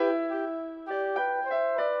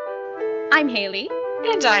I'm Haley.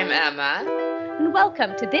 And I'm Emma. And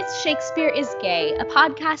welcome to This Shakespeare is Gay, a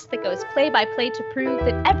podcast that goes play by play to prove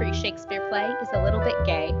that every Shakespeare play is a little bit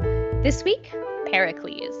gay. This week,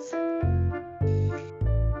 Pericles.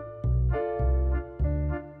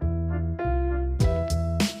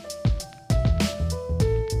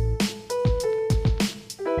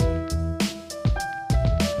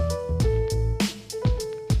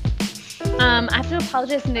 I have to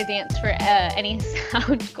apologize in advance for any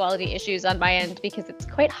sound quality issues on my end because it's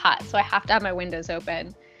quite hot, so I have to have my windows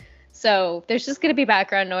open. So there's just going to be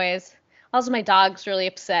background noise. Also, my dog's really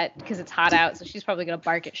upset because it's hot out, so she's probably going to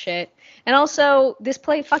bark at shit. And also, this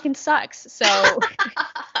play fucking sucks. So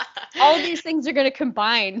all of these things are going to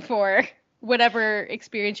combine for whatever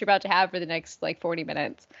experience you're about to have for the next 40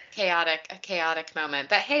 minutes. A chaotic moment.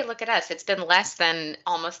 But hey, look at us. It's been less than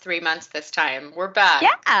almost 3 months this time. We're back.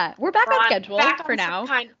 Yeah, we're back on schedule for now.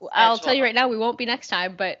 I'll tell you right now, we won't be next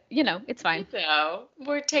time, but it's fine. So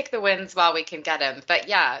we'll take the wins while we can get them. But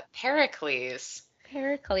yeah, Pericles.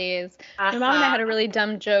 My mom and I had a really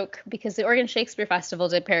dumb joke because the Oregon Shakespeare Festival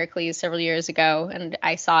did Pericles several years ago, and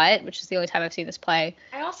I saw it, which is the only time I've seen this play.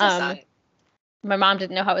 I also saw it. My mom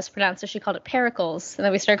didn't know how it was pronounced, so she called it Pericles, and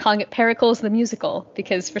then we started calling it Pericles the Musical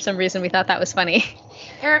because for some reason we thought that was funny.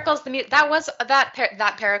 Pericles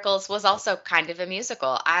that Pericles was also kind of a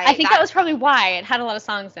musical. I think that was probably why it had a lot of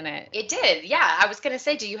songs in it. It did, yeah. I was going to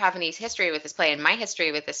say, do you have any history with this play? And my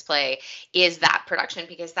history with this play is that production,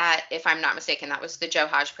 because that, if I'm not mistaken, that was the Joe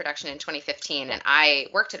Hodge production in 2015, and I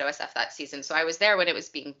worked at OSF that season, so I was there when it was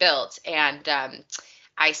being built, and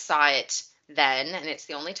I saw it then, and it's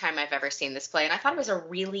the only time I've ever seen this play, and I thought it was a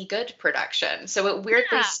really good production. So it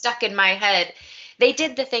weirdly stuck in my head. They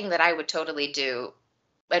did the thing that I would totally do,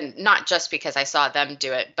 and not just because I saw them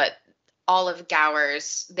do it, but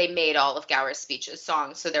they made all of Gower's speeches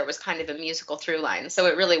songs, so there was kind of a musical through line. So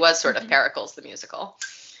it really was sort of Pericles the musical.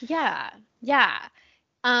 Yeah.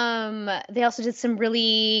 They also did some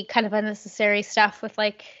really kind of unnecessary stuff with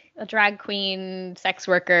a drag queen, sex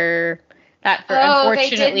worker. That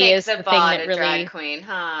unfortunately is the thing that really drag queen,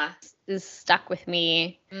 is stuck with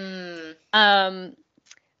me. But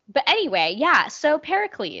anyway, yeah. So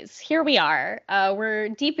Pericles, here we are. We're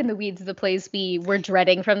deep in the weeds of the plays we were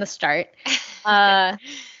dreading from the start. I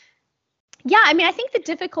think the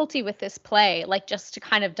difficulty with this play, just to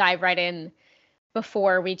kind of dive right in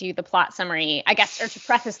before we do the plot summary, I guess, or to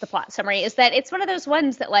preface the plot summary, is that it's one of those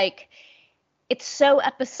ones that it's so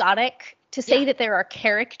episodic. To say that there are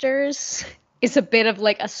characters is a bit of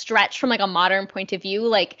a stretch from a modern point of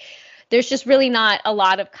view. There's just really not a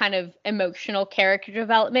lot of kind of emotional character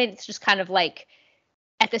development. It's just kind of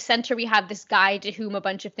at the center we have this guy to whom a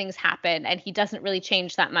bunch of things happen, and he doesn't really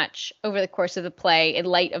change that much over the course of the play in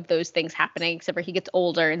light of those things happening, except for he gets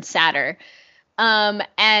older and sadder.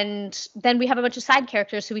 And then we have a bunch of side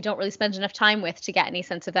characters who we don't really spend enough time with to get any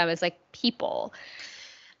sense of them as people.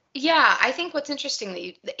 Yeah, I think what's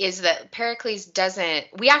interesting is that Pericles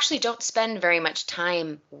we actually don't spend very much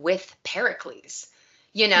time with Pericles,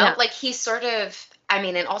 he's sort of,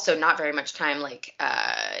 and also not very much time,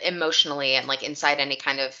 emotionally and inside any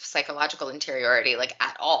kind of psychological interiority,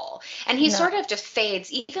 at all. And he sort of just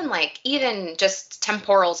fades, even just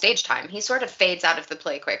temporal stage time. He sort of fades out of the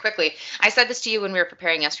play quite quickly. I said this to you when we were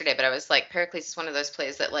preparing yesterday, but I was Pericles is one of those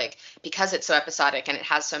plays that because it's so episodic and it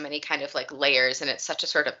has so many kind of layers and it's such a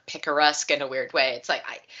sort of picaresque in a weird way. It's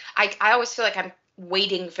I always feel like I'm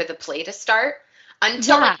waiting for the play to start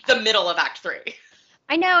until the middle of Act 3.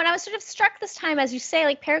 I know, and I was sort of struck this time, as you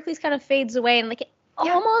say, Pericles kind of fades away, and it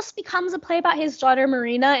almost becomes a play about his daughter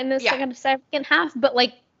Marina in the second half, but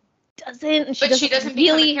doesn't. And she doesn't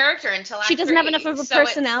really become a character until Act 3. She doesn't have enough of a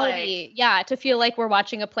personality, to feel like we're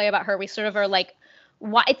watching a play about her. We sort of are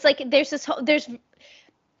why? It's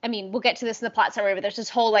we'll get to this in the plot summary, but there's this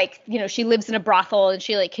whole she lives in a brothel and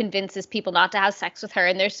she convinces people not to have sex with her,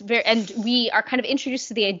 and we are kind of introduced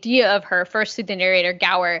to the idea of her first through the narrator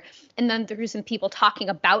Gower, and then through some people talking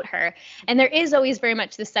about her. And there is always very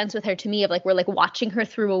much this sense with her to me of we're watching her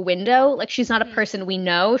through a window. She's not a person we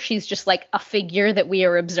know. She's just a figure that we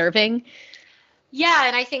are observing. Yeah,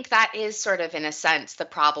 and I think that is sort of, in a sense, the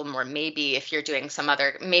problem, or maybe if you're doing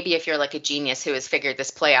maybe if you're a genius who has figured this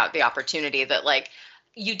play out, the opportunity that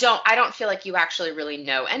I don't feel like you actually really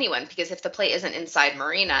know anyone, because if the play isn't inside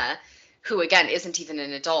Marina, who again isn't even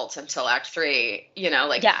an adult until Act 3,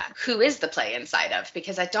 who is the play inside of?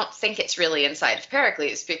 Because I don't think it's really inside of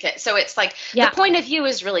Pericles, because so it's the point of view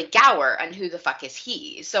is really Gower, and who the fuck is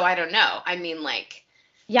he? So I don't know.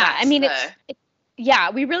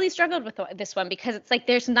 We really struggled with this one because it's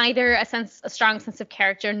there's neither a strong sense of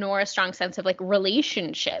character nor a strong sense of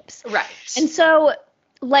relationships. Right. And so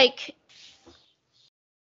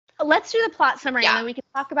let's do the plot summary, and Yeah. then we can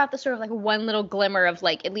talk about the sort of like one little glimmer of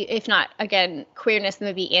like, at least, if not again, queerness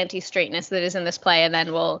and the anti-straightness that is in this play, and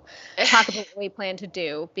then we'll talk about what we plan to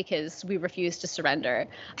do because we refuse to surrender.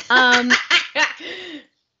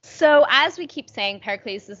 So as we keep saying,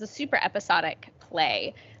 Pericles is a super episodic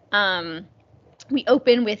play. We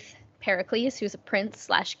open with Pericles, who's a prince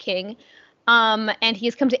 / king, and he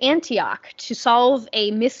has come to Antioch to solve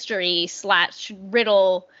a mystery /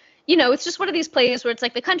 riddle. You know, it's just one of these plays where it's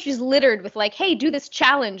like the country's littered with like, hey, do this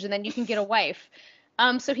challenge and then you can get a wife.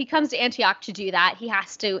 So he comes to Antioch to do that. He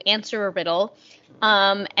has to answer a riddle,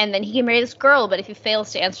 and then he can marry this girl. But if he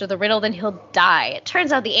fails to answer the riddle, then he'll die. It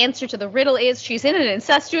turns out the answer to the riddle is she's in an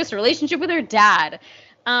incestuous relationship with her dad.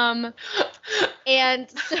 And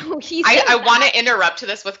so he's. I want to interrupt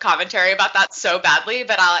this with commentary about that so badly,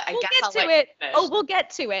 but I we'll guess get I'll to let it. you finish. Oh, we'll get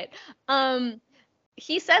to it.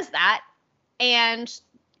 He says that, and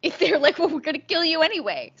they're like, well, we're gonna kill you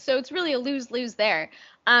anyway. So it's really a lose-lose there.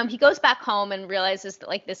 He goes back home and realizes that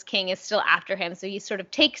like this king is still after him, so he sort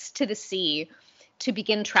of takes to the sea to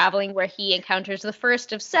begin traveling, where he encounters the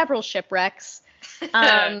first of several shipwrecks.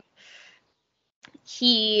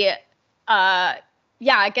 He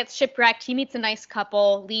gets shipwrecked. He meets a nice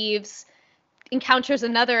couple, leaves, encounters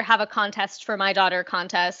another have a contest for my daughter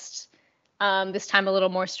contest. This time a little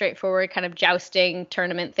more straightforward, kind of jousting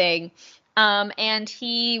tournament thing. And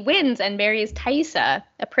he wins and marries Thaisa,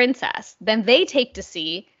 a princess. Then they take to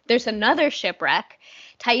sea. There's another shipwreck.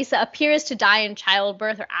 Thaisa appears to die in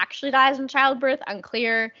childbirth, or actually dies in childbirth,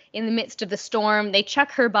 unclear. In the midst of the storm, they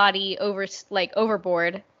chuck her body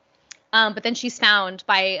overboard. But then she's found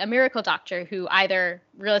by a miracle doctor who either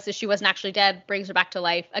realizes she wasn't actually dead, brings her back to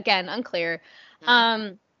life. Again, unclear.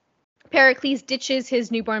 Pericles ditches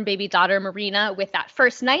his newborn baby daughter, Marina, with that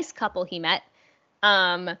first nice couple he met.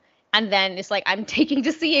 And then it's like, I'm taking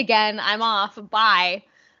to sea again. I'm off. Bye.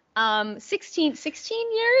 16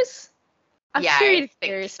 years? A period of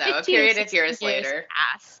years. So. A period of years later.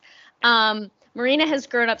 Pass. Marina has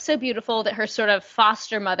grown up so beautiful that her sort of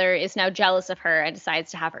foster mother is now jealous of her and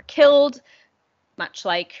decides to have her killed, much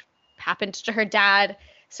like happened to her dad.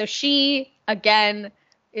 So she, again,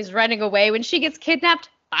 is running away when she gets kidnapped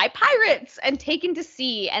by pirates and taken to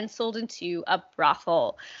sea and sold into a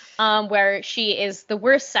brothel, where she is the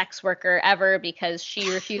worst sex worker ever because she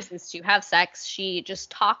refuses to have sex. She just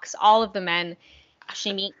talks all of the men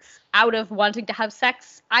she meets out of wanting to have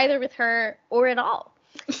sex, either with her or at all.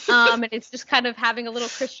 And it's just kind of having a little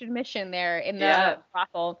Christian mission there in the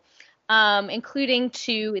brothel, including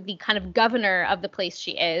to the kind of governor of the place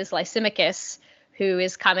she is, Lysimachus, who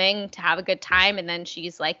is coming to have a good time. And then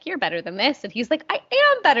she's like, you're better than this. And he's like, I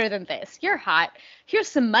am better than this. You're hot. Here's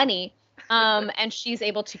some money. And she's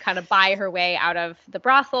able to kind of buy her way out of the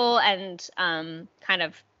brothel and kind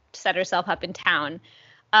of set herself up in town.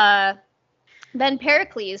 Then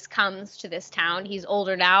Pericles comes to this town. He's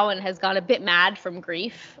older now and has gone a bit mad from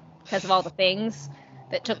grief because of all the things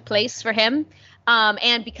that took place for him.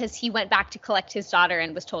 And because he went back to collect his daughter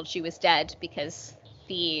and was told she was dead because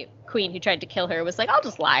the queen who tried to kill her was like, I'll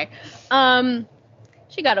just lie.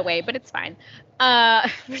 She got away, but it's fine.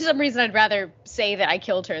 For some reason, I'd rather say that I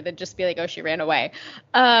killed her than just be like, oh, she ran away.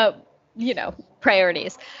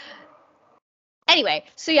 Priorities. Anyway,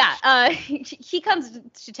 so he comes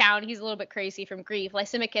to town. He's a little bit crazy from grief.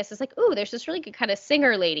 Lysimachus is like, ooh, there's this really good kind of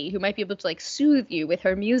singer lady who might be able to like soothe you with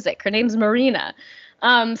her music. Her name's Marina.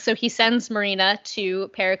 So he sends Marina to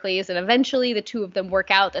Pericles, and eventually the two of them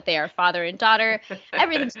work out that they are father and daughter.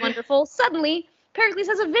 Everything's wonderful. Suddenly, Pericles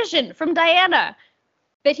has a vision from Diana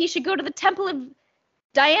that he should go to the temple of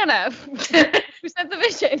Diana, who sent the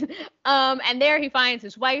vision. And there he finds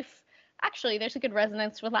his wife. Actually, there's a good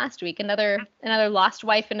resonance with last week. Another lost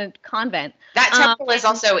wife in a convent. That temple is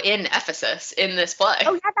also in Ephesus in this play.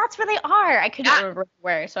 Oh, yeah, that's where they are. I couldn't remember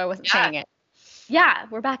where, so I wasn't saying it. Yeah,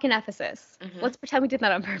 we're back in Ephesus. Mm-hmm. Let's pretend we did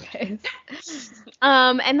that on purpose.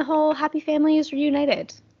 And the whole happy family is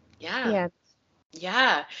reunited. Yeah.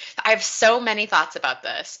 I have so many thoughts about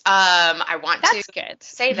this. I want to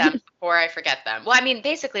say them before I forget them. Well, I mean,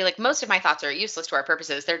 basically, like, most of my thoughts are useless to our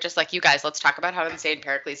purposes. They're just like, you guys, let's talk about how insane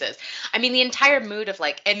Pericles is. I mean, the entire mood of,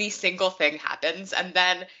 like, any single thing happens, and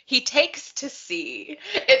then he takes to sea.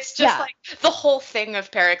 It's just, like, the whole thing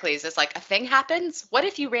of Pericles is, like, a thing happens. What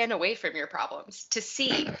if you ran away from your problems to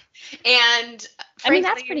sea? And frankly, I mean,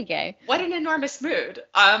 that's pretty gay. What an enormous mood.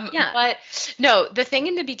 But, no, the thing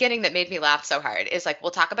in the beginning that made me laugh so hard is, like, we'll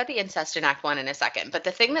talk about the incest in Act 1 in a second, but the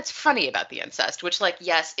thing that's funny about the incest, which, like,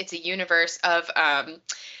 yes, it's a universe of,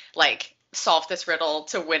 like, solve this riddle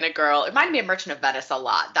to win a girl. It reminded me of Merchant of Venice a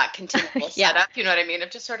lot, that continual setup, you know what I mean, of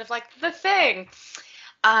just sort of, like, the thing.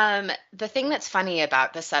 The thing that's funny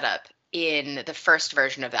about the setup in the first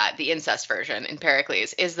version of that, the incest version in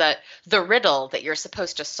Pericles, is that the riddle that you're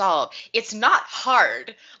supposed to solve, it's not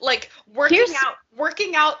hard. Like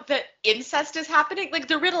working out that incest is happening. Like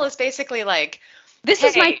the riddle is basically like, this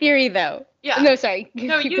is my theory though. Yeah. No, sorry.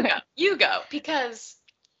 No, you go. Because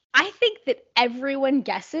I think that everyone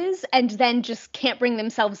guesses and then just can't bring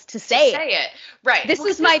themselves to say it. Right. This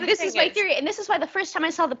is my theory. And this is why the first time I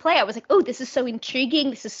saw the play, I was like, oh, this is so intriguing.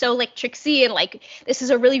 This is so like tricksy. And like, this is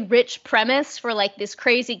a really rich premise for like this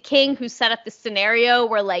crazy king who set up this scenario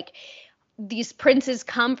where like these princes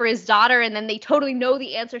come for his daughter and then they totally know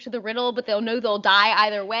the answer to the riddle, but they'll die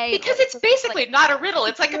either way. Because it's basically like, not a riddle.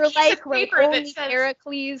 It's like a piece of paper that says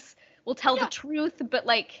Pericles will tell the truth, but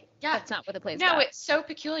like, that's not what the play's about. No, it's so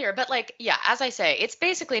peculiar. But like, yeah, as I say, it's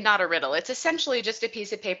basically not a riddle. It's essentially just a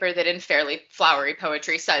piece of paper that in fairly flowery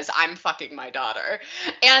poetry says, I'm fucking my daughter.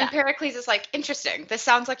 And Pericles is like, interesting. This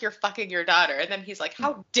sounds like you're fucking your daughter. And then he's like,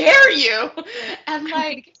 how dare you? And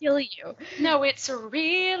like, kill you. No, it's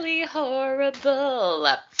really horrible.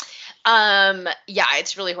 Yeah,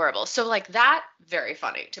 it's really horrible. So like that, very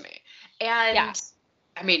funny to me. And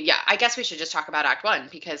I mean, I guess we should just talk about Act 1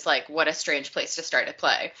 because, like, what a strange place to start a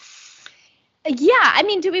play. Yeah, I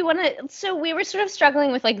mean, do we want to... So we were sort of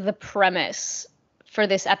struggling with, like, the premise for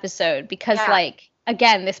this episode because, like,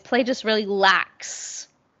 again, this play just really lacks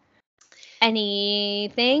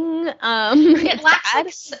anything. It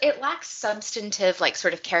lacks substantive, like,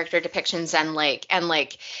 sort of character depictions and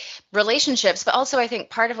relationships, but also I think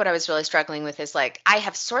part of what I was really struggling with is like I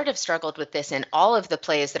have sort of struggled with this in all of the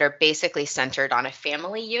plays that are basically centered on a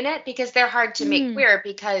family unit because they're hard to make queer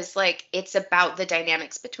because like it's about the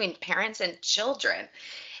dynamics between parents and children.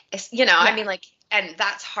 I mean like, and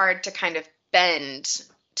that's hard to kind of bend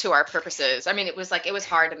to our purposes. I mean, it was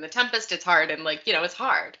hard in The Tempest, it's hard and like, it's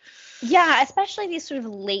hard. Yeah, especially these sort of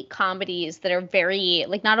late comedies that are very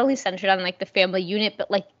like not only centered on like the family unit, but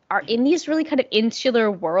like are in these really kind of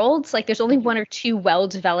insular worlds. Like there's only one or two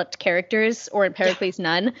well-developed characters, or in Pericles,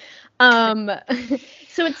 none.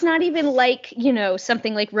 So it's not even like,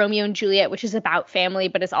 something like Romeo and Juliet, which is about family,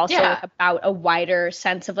 but is also like about a wider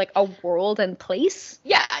sense of like a world and place.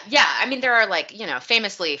 Yeah. I mean, there are like,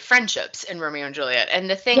 famously friendships in Romeo and Juliet. And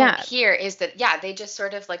the thing here is that, they just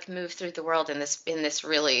sort of like move through the world in this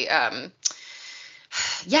really,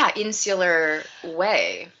 insular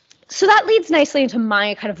way. So that leads nicely into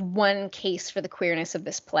my kind of one case for the queerness of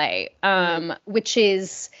this play, which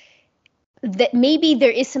is that maybe there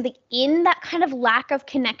is something in that kind of lack of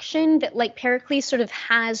connection that like Pericles sort of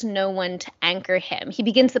has no one to anchor him. He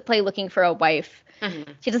begins the play looking for a wife.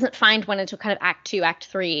 Mm-hmm. He doesn't find one until kind of Act 2, Act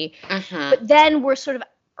 3. Mm-hmm. But then we're sort of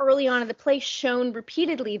early on in the play shown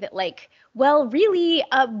repeatedly that like, well, really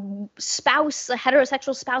a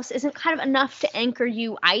heterosexual spouse isn't kind of enough to anchor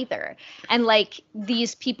you either. And like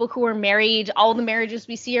these people who are married, all the marriages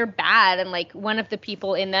we see are bad. And like one of the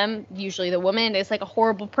people in them, usually the woman, is like a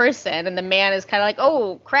horrible person. And the man is kind of like,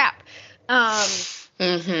 oh, crap.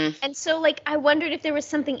 And so like I wondered if there was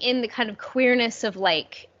something in the kind of queerness of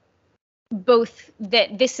like both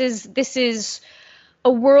that this is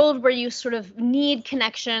a world where you sort of need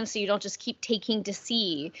connection so you don't just keep taking to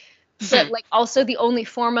see. But like also the only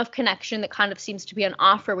form of connection that kind of seems to be on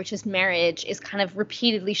offer, which is marriage, is kind of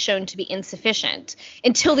repeatedly shown to be insufficient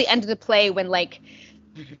until the end of the play when like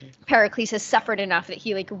Pericles has suffered enough that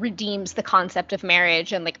he like redeems the concept of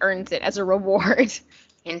marriage and like earns it as a reward.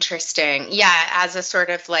 Interesting. Yeah, as a sort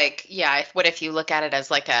of like, what if you look at it as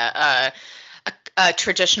like a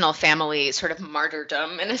traditional family sort of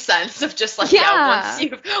martyrdom in a sense of just like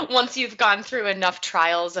once you've gone through enough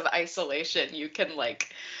trials of isolation, you can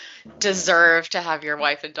like deserve to have your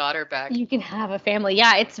wife and daughter back. You can have a family.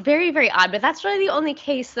 Yeah, it's very, very odd, but that's really the only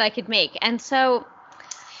case that I could make. And so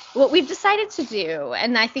what we've decided to do,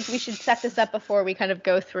 and I think we should set this up before we kind of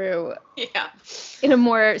go through in a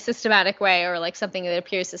more systematic way or like something that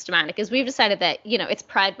appears systematic, is we've decided that, it's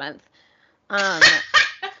Pride Month.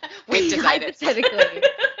 We've decided. Hypothetically,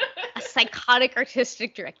 a psychotic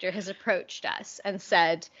artistic director has approached us and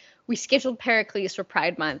said, we scheduled Pericles for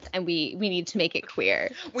Pride Month and we need to make it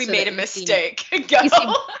queer. We made a mistake.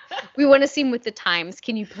 We want to seem with the times.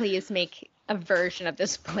 Can you please make a version of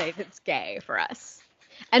this play that's gay for us?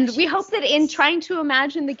 And we hope that in trying to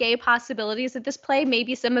imagine the gay possibilities of this play,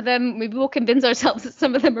 maybe we'll convince ourselves that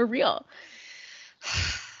some of them are real.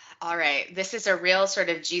 All right, this is a real sort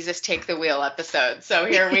of Jesus take the wheel episode. So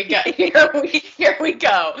here we go. Here we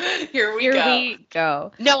go.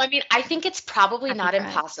 No, I mean, I think it's probably Happy not Pride.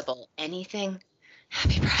 Impossible.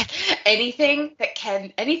 Happy Pride. Anything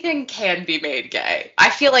can be made gay.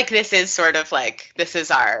 I feel like this is sort of like, this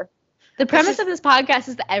is our The premise of this podcast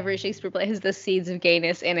is that every Shakespeare play has the seeds of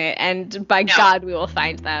gayness in it, and by God, we will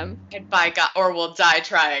find them. And by God, or we'll die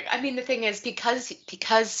trying. I mean, the thing is,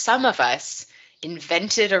 because some of us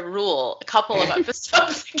invented a rule a couple of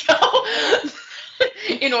episodes ago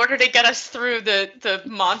in order to get us through the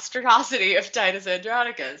monstrosity of Titus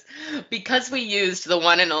Andronicus, because we used the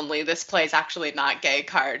one and only "this play's actually not gay"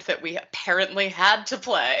 card that we apparently had to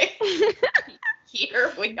play.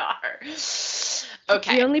 Here we are.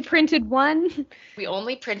 Okay. We only printed one. We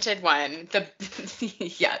only printed one.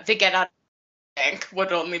 The get out of bank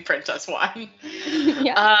would only print us one.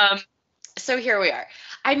 Yeah. So here we are.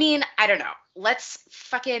 I mean, I don't know. Let's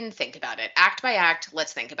fucking think about it. Act by act,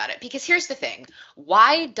 let's think about it. Because here's the thing.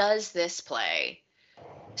 Why does this play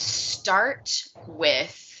start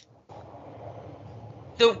with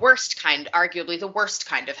the worst kind, arguably the worst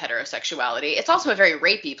kind of heterosexuality? It's also a very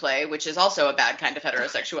rapey play, which is also a bad kind of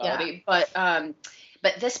heterosexuality. Yeah.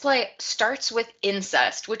 But this play starts with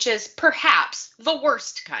incest, which is perhaps the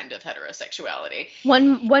worst kind of heterosexuality.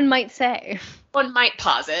 One might say. One might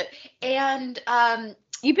posit. And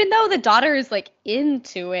even though the daughter is like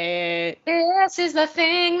into it. This is the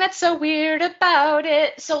thing that's so weird about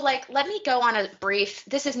it. So like, let me go on a brief,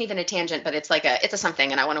 this isn't even a tangent, but it's a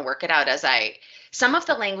something, and I want to work it out some of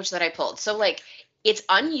the language that I pulled. So like, it's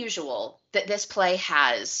unusual that this play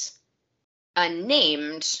has a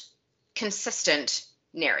named, consistent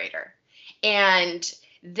narrator. And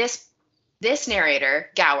this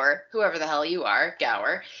narrator, Gower, whoever the hell you are,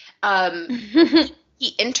 Gower,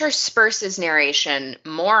 he intersperses narration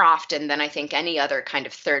more often than I think any other kind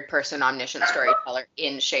of third-person omniscient storyteller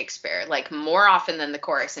in Shakespeare. Like, more often than the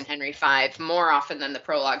chorus in Henry V, more often than the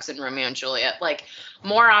prologues in Romeo and Juliet, like,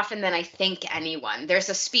 more often than I think anyone. There's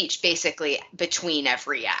a speech, basically, between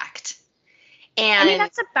every act. And I mean,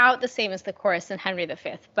 that's about the same as the chorus in Henry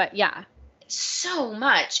V, but yeah. So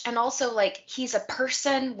much. And also, like, he's a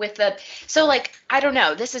person with so like, I don't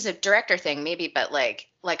know, this is a director thing maybe, but like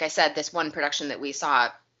I said, this one production that we saw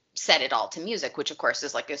set it all to music, which of course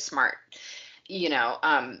is like a smart,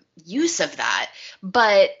 use of that.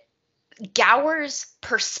 But Gower's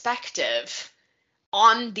perspective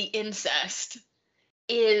on the incest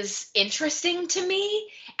is interesting to me.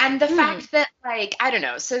 And the fact that, like, I don't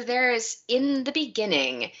know, so there's, in the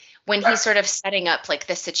beginning, when he's sort of setting up like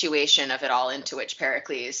the situation of it all into which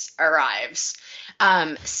Pericles arrives,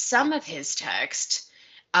 some of his text,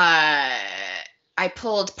 I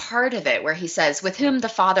pulled part of it where he says, "With whom the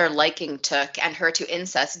father liking took, and her to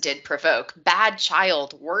incest did provoke, bad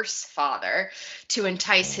child, worse father, to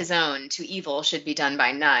entice his own, to evil should be done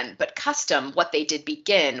by none. But custom, what they did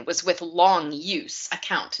begin, was with long use,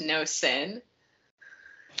 account no sin."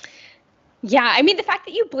 Yeah, I mean, the fact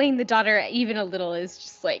that you blame the daughter even a little is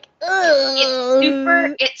just like,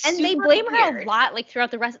 it's and they blame her a lot, like, throughout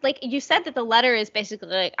the rest. Like, you said that the letter is basically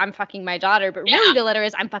like, "I'm fucking my daughter," but really the letter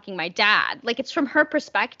is, "I'm fucking my dad." Like, it's from her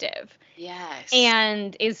perspective. Yes.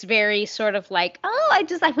 And is very sort of like, "Oh, I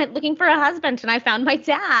went looking for a husband and I found my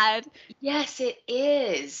dad." Yes, it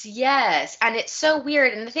is. Yes. And it's so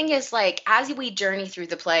weird. And the thing is, like, as we journey through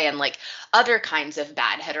the play, and like other kinds of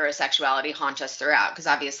bad heterosexuality haunt us throughout, because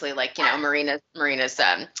obviously, like, Marina's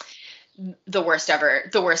the worst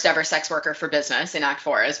ever sex worker for business in Act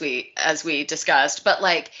 4, as we discussed. But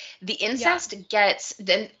like, the incest gets,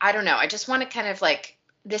 then, I don't know, I just want to kind of like,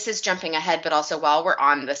 this is jumping ahead, but also while we're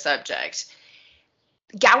on the subject,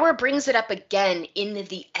 Gower brings it up again in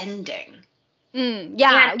the ending.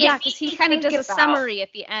 Because he kind of does a summary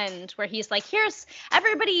at the end where he's like, "Here's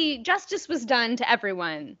everybody, justice was done to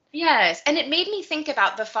everyone." Yes, and it made me think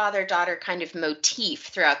about the father-daughter kind of motif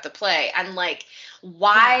throughout the play, and like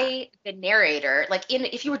why the narrator, like,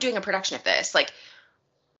 if you were doing a production of this, like,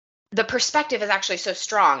 the perspective is actually so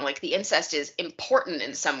strong, like the incest is important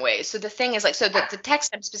in some ways. So the thing is, like, so the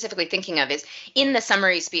text I'm specifically thinking of is in the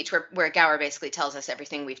summary speech where Gower basically tells us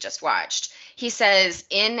everything we've just watched. He says,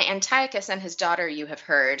 "In Antiochus and his daughter you have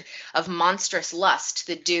heard of monstrous lust,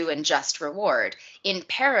 the due and just reward. In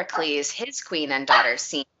Pericles his queen and daughter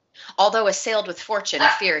seen, although assailed with fortune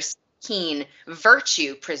fierce, keen,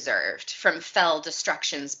 virtue preserved from fell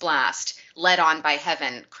destruction's blast, led on by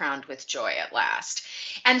heaven, crowned with joy at last."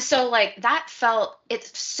 And so, like,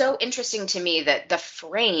 it's so interesting to me that the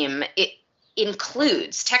frame, it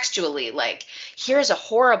includes textually, like, here's a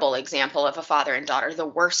horrible example of a father and daughter, the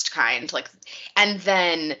worst kind, like, and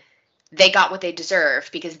then they got what they deserve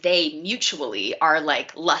because they mutually are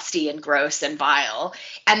like lusty and gross and vile.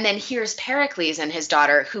 And then here's Pericles and his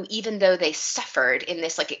daughter, who, even though they suffered in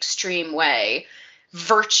this like extreme way,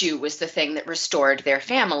 virtue was the thing that restored their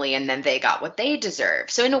family, and then they got what they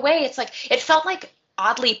deserve. So in a way, it's like, it felt like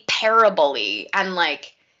oddly parable-y, and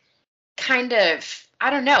like, kind of, I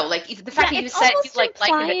don't know, like the fact that you it's said you almost like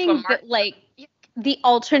likened it to a implying mark. that like the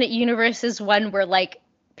alternate universe is one where like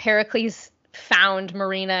Pericles found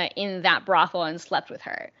Marina in that brothel and slept with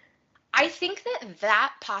her. I think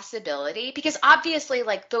that possibility, because obviously,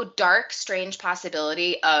 like the dark, strange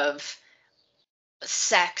possibility of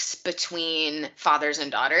sex between fathers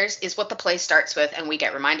and daughters is what the play starts with, and we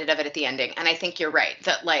get reminded of it at the ending. And I think you're right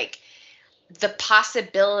that like the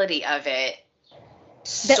possibility of it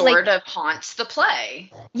That like sort of haunts the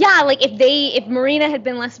play. yeah, like if Marina had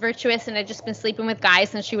been less virtuous and had just been sleeping with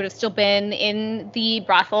guys, then she would have still been in the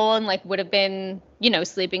brothel and like would have been,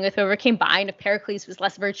 sleeping with whoever came by. And if Pericles was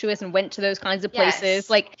less virtuous and went to those kinds of places, Yes.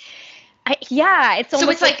 like yeah, it's So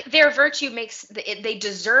almost it's like their virtue makes they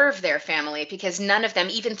deserve their family, because none of them,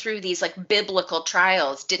 even through these like biblical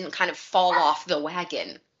trials, didn't kind of fall off the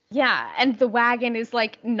wagon. yeah, and the wagon is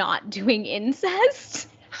like not doing incest.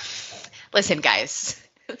 Listen, guys,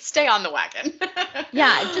 stay on the wagon.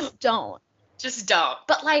 Yeah, just don't. Just don't.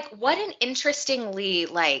 But like, what an interestingly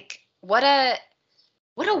like what a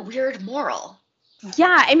weird moral.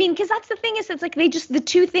 Yeah, I mean, because that's the thing is it's like the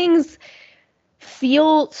two things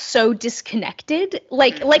feel so disconnected.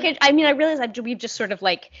 I mean, I realize that we've just sort of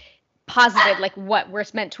like posited like what we're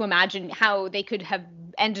meant to imagine how they could have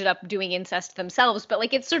ended up doing incest themselves, but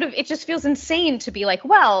like it just feels insane to be like,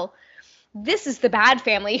 well, this is the bad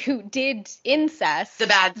family who did incest, The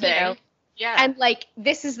bad thing. Yeah. And like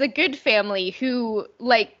this is the good family who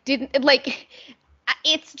like didn't like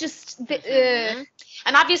it's just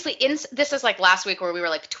and obviously this is like last week where we were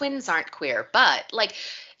like twins aren't queer, but like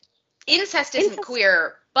incest isn't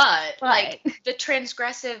queer, but like the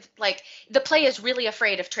transgressive, like the play is really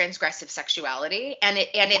afraid of transgressive sexuality, and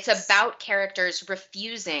it's about characters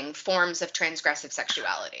refusing forms of transgressive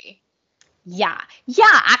sexuality. Yeah,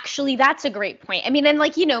 actually that's a great point. I mean, and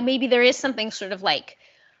like maybe there is something sort of like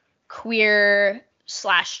queer /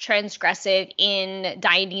 transgressive in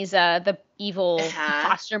Dionysa, the evil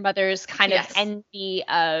foster mother's kind of envy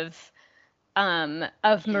of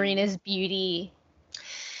Marina's beauty.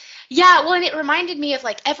 Yeah, well, and it reminded me of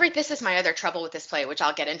like this is my other trouble with this play, which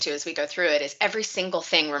I'll get into as we go through it, is every single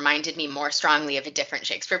thing reminded me more strongly of a different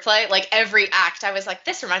Shakespeare play. Like every act, I was like,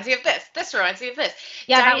 this reminds me of this. This reminds me of this.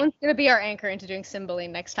 Yeah, that one's going to be our anchor into doing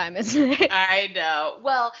Cymbeline next time, isn't it? I know.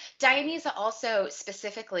 Well, Dionysa also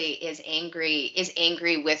specifically is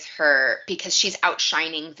angry with her because she's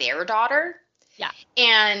outshining their daughter. Yeah.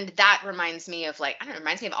 And that reminds me of like, I don't know, it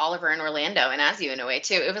reminds me of Oliver and Orlando and As You in a way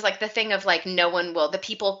too. It was like the thing of like,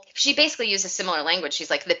 she basically uses similar language. She's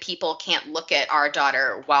like, the people can't look at our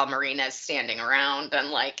daughter while Marina's standing around, and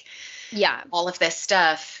like, yeah, all of this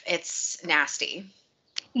stuff. It's nasty.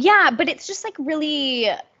 Yeah, but it's just like really,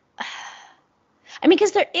 I mean,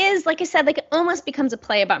 because there is, like I said, like it almost becomes a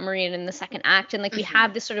play about Marina in the second act. And like we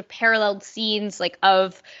have this sort of paralleled scenes like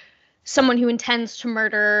of someone who intends to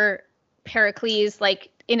murder Pericles, like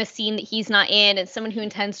in a scene that he's not in, and someone who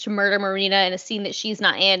intends to murder Marina in a scene that she's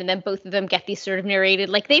not in, and then both of them get these sort of narrated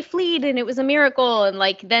like they fled and it was a miracle, and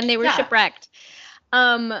like then they were shipwrecked.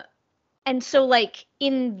 And so like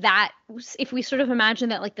in that, if we sort of imagine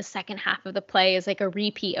that like the second half of the play is like a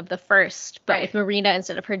repeat of the first, but with Marina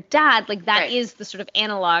instead of her dad, like that is the sort of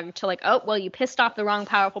analog to like, oh, well, you pissed off the wrong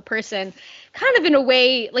powerful person, kind of in a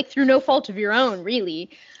way, like through no fault of your own,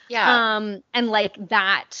 really. Yeah. And like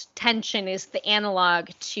that tension is the analog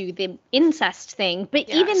to the incest thing. But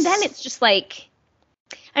even then it's just like,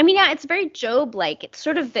 I mean, yeah, it's very Job-like. It's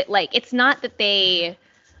sort of that, like, it's not that they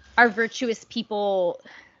are virtuous people.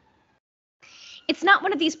 It's not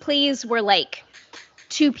one of these plays where like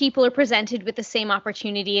two people are presented with the same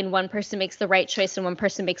opportunity and one person makes the right choice and one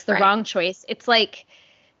person makes the wrong choice. It's like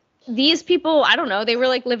these people, I don't know, they were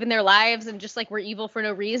like living their lives and just like were evil for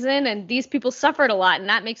no reason, and these people suffered a lot and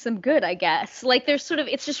that makes them good, I guess. Like there's sort of,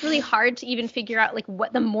 it's just really hard to even figure out like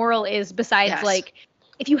what the moral is besides like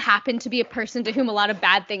if you happen to be a person to whom a lot of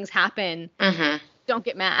bad things happen, don't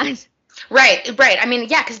get mad. Right. I mean,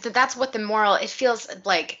 yeah, because that's what the moral, it feels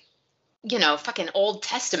like, fucking Old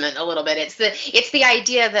Testament a little bit. It's the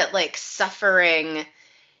idea that like suffering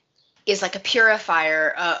is like a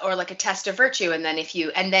purifier or like a test of virtue, and then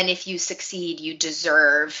if you succeed, you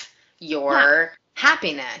deserve your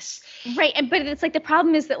happiness. Right. But it's like the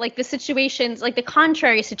problem is that like the situations, like the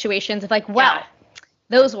contrary situations of like, well,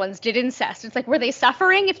 those ones did incest. It's like, were they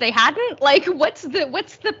suffering if they hadn't? Like, what's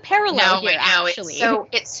the parallel here? Actually,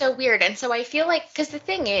 it's so weird. And so I feel like, because the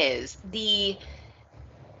thing is, the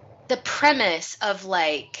premise of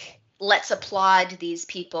like let's applaud these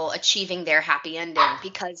people achieving their happy ending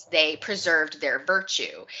because they preserved their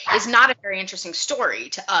virtue is not a very interesting story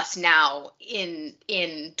to us now in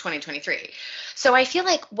 2023. So I feel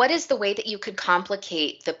like, what is the way that you could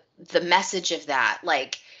complicate the message of that?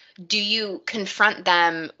 Like, do you confront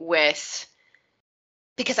them with,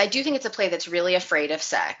 because I do think it's a play that's really afraid of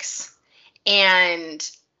sex, and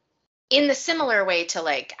in the similar way to,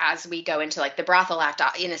 like, as we go into, like, the brothel act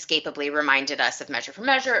inescapably reminded us of Measure for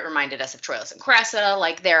Measure. It reminded us of Troilus and Cressida.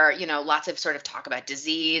 Like, there are, lots of sort of talk about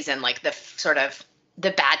disease and, like, the sort of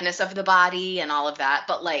the badness of the body and all of that.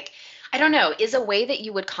 But, like, I don't know, is a way that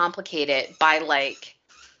you would complicate it by, like,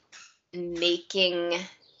 making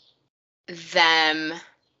them,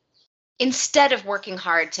 instead of working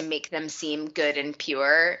hard to make them seem good and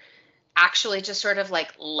pure, actually just sort of,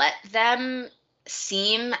 like, let them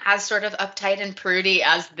seem as sort of uptight and prudy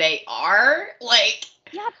as they are. Like,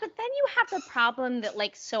 yeah, but then you have the problem that,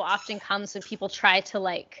 like, so often comes when people try to,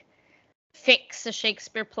 like, fix a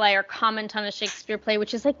Shakespeare play or comment on a Shakespeare play,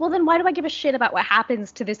 which is like, well, then why do I give a shit about what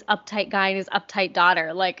happens to this uptight guy and his uptight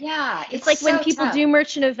daughter? Like, yeah, it's like when so people tough. do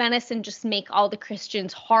Merchant of Venice and just make all the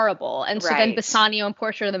Christians horrible. And so then Right. Bassanio and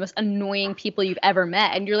Portia are the most annoying people you've ever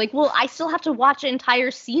met. And you're like, well, I still have to watch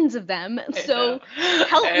entire scenes of them. So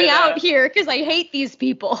help me out here because I hate these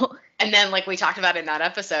people. And then, like we talked about in that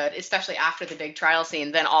episode, especially after the big trial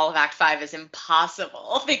scene, then all of Act 5 is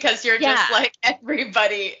impossible because you're just like,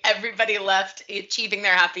 everybody left achieving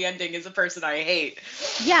their happy ending is a person I hate.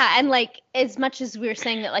 Yeah, and, like, as much as we were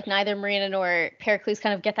saying that, like, neither Marina nor Pericles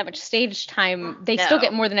kind of get that much stage time, they still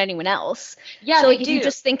get more than anyone else. Yeah, so, like, they if do. you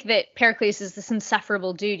just think that Pericles is this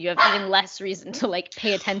insufferable dude, you have even less reason to, like,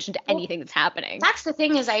 pay attention to anything that's happening. That's the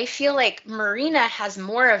thing, is I feel like Marina has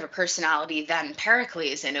more of a personality than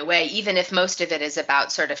Pericles in a way, even if most of it is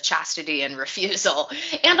about sort of chastity and refusal.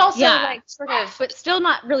 And also, like, sort of, but still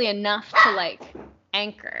not really enough to, like,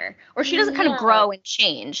 anchor. Or she doesn't kind of grow and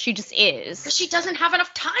change. She just is. But she doesn't have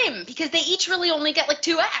enough time because they each really only get, like,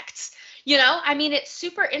 2 acts. I mean, it's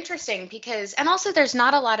super interesting because, and also there's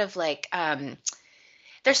not a lot of, like,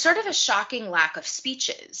 there's sort of a shocking lack of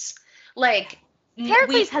speeches. Like,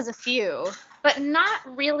 Pericles has a few, but not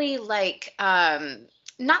really, like,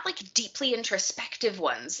 not like deeply introspective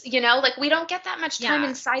ones, like, we don't get that much time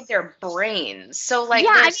inside their brains. So, like,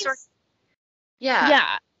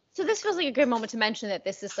 so this feels like a good moment to mention that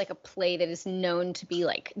this is, like, a play that is known to be,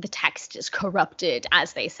 like, the text is corrupted,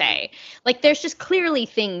 as they say. Like, there's just clearly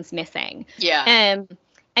things missing. Yeah. And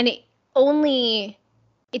it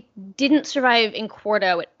didn't survive in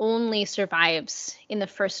quarto. It only survives in the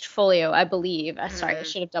first folio, I believe. Sorry, I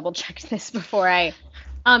should have double checked this before it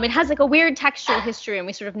has, like, a weird textual history, and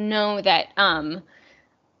we sort of know that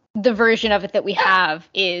the version of it that we have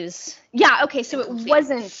is so it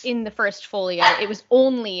wasn't in the first folio. It was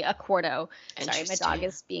only a quarto. Sorry, my dog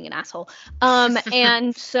is being an asshole.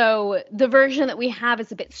 And so the version that we have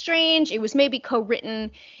is a bit strange. It was maybe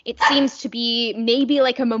co-written. It seems to be maybe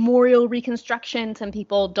like a memorial reconstruction. Some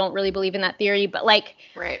people don't really believe in that theory, but, like,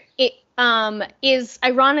 it is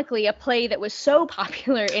ironically a play that was so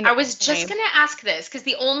popular in I was just going to ask this, because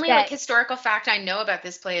the only like historical fact I know about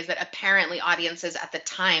this play is that apparently audiences at the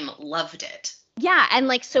time loved it. Yeah, and,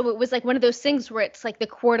 like, so it was like one of those things where it's like the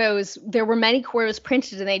quartos, there were many quartos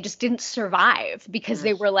printed and they just didn't survive because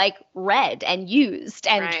they were, like, read and used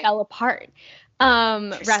and fell apart,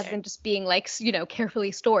 rather than just being, like,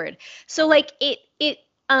 carefully stored. So, like,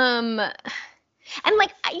 and,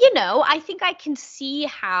 like, I think I can see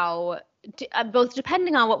how both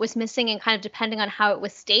depending on what was missing and kind of depending on how it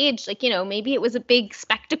was staged, like, maybe it was a big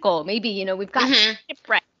spectacle. Maybe, we've got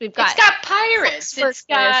shipwrecks, it's got pirates, it's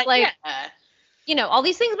got, like, all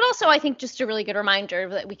these things. But also, I think just a really good reminder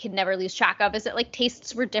that we could never lose track of is that, like,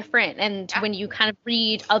 tastes were different. And when you kind of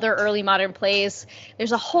read other early modern plays,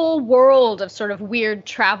 there's a whole world of sort of weird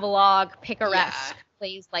travelogue, picaresque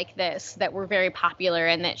plays like this that were very popular,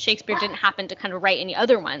 and that Shakespeare didn't happen to kind of write any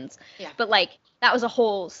other ones. But, like, that was a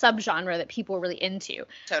whole subgenre that people were really into.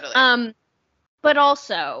 Totally. But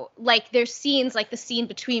also, like, there's scenes like the scene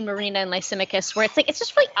between Marina and Lysimachus where it's like, it's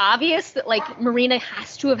just really obvious that, like, Marina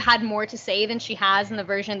has to have had more to say than she has in the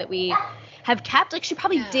version that we have kept. Like, she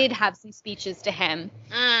probably did have some speeches to him.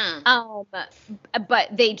 But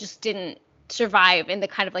they just didn't survive in the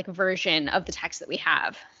kind of, like, version of the text that we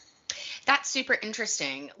have. That's super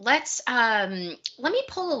interesting. Let me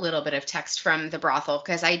pull a little bit of text from the brothel,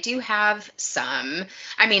 because I do have some.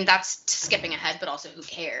 I mean, that's skipping ahead, but also who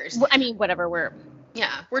cares? Well, I mean, whatever, we're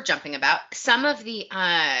jumping about. Some of the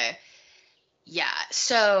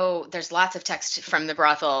so there's lots of text from the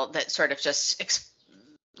brothel that sort of just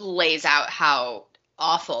lays out how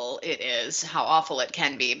awful it is, how awful it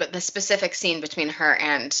can be. But the specific scene between her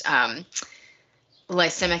and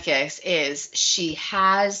Lysimachus is she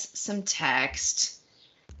has some text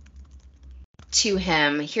to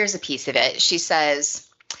him. Here's a piece of it. She says,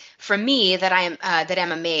 "From me that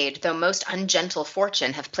am a maid, though most ungentle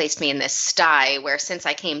fortune have placed me in this sty, where since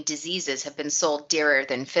I came diseases have been sold dearer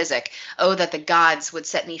than physic. Oh, that the gods would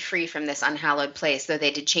set me free from this unhallowed place, though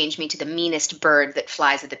they did change me to the meanest bird that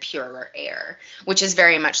flies of the purer air," which is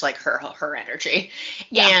very much like her energy.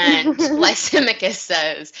 Yeah. And Lysimachus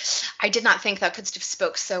says, "I did not think thou couldst have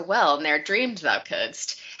spoke so well, ne'er dreamed thou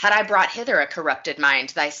couldst. Had I brought hither a corrupted mind,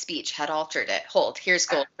 thy speech had altered it. Hold, here's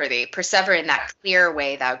gold for thee. Persever in that clear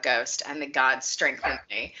way thou goest, and the gods strengthen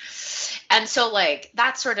thee." And so, like,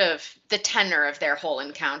 that's sort of the tenor of their whole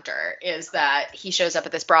encounter, is that he shows up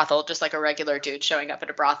at this brothel just like a regular dude showing up at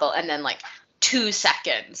a brothel, and then like 2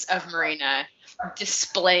 seconds of Marina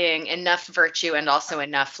displaying enough virtue and also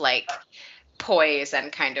enough like poise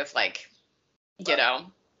and kind of like, you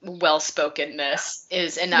know, well-spokenness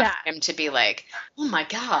is enough for him to be like, "Oh my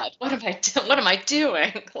God, what am I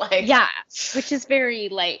doing?" Like, yeah, which is very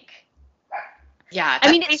like, yeah. I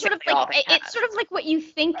mean, it's sort of like what you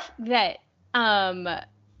think that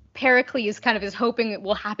Pericles kind of is hoping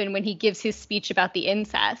will happen when he gives his speech about the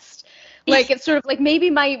incest. Like, it's sort of like maybe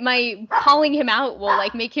my calling him out will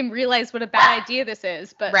like make him realize what a bad idea this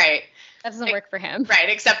is, but right. That doesn't work for him. Right,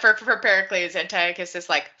 except for Pericles, Antiochus is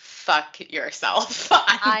like, "Fuck yourself.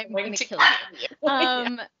 I'm going to kill you."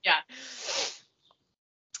 Yeah.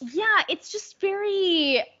 Yeah, it's just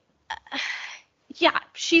very... yeah,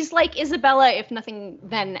 she's like Isabella if nothing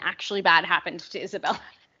then actually bad happened to Isabella.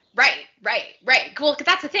 Right. Well,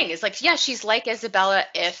 that's the thing, is like, yeah, she's like Isabella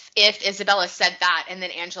if Isabella said that, and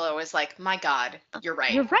then Angela was like, "My God, you're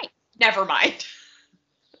right. You're right. Never mind."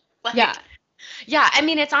 Like, yeah, I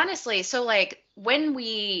mean, it's honestly, so like when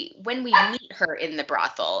we meet her in the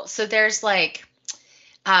brothel, so there's like,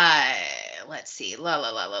 let's see,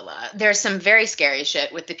 there's some very scary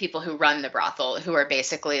shit with the people who run the brothel, who are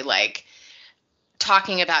basically like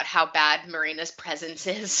talking about how bad Marina's presence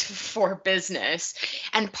is for business.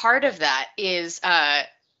 And part of that is,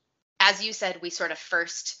 as you said, we sort of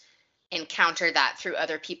first encounter that through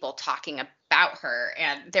other people talking about her.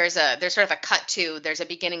 And there's sort of a cut to, there's a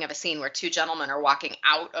beginning of a scene where 2 gentlemen are walking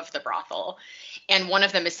out of the brothel, and one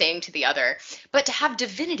of them is saying to the other, "But to have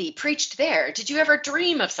divinity preached there, did you ever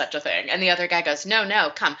dream of such a thing?" And the other guy goes,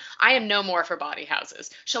 No, come, I am no more for bawdy houses.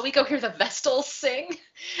 Shall we go hear the Vestals sing?"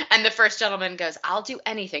 And the first gentleman goes, "I'll do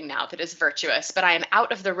anything now that is virtuous, but I am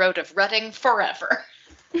out of the road of rutting forever."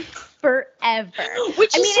 Forever.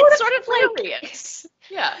 Which is sort of hilarious. Like,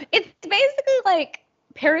 yeah. It's basically like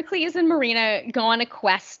Pericles and Marina go on a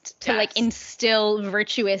quest to like instill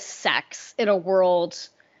virtuous sex in a world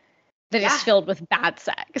that is filled with bad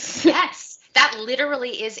sex. Yes. That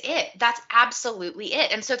literally is it. That's absolutely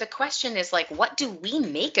it. And so the question is like, what do we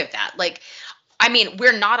make of that? Like, I mean,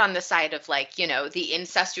 we're not on the side of like, you know, the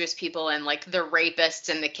incestuous people and like the rapists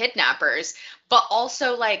and the kidnappers, but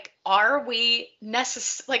also like, are we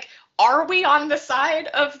on the side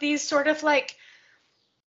of these sort of like,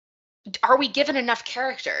 are we given enough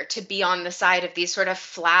character to be on the side of these sort of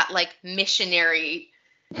flat, like missionary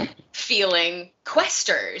feeling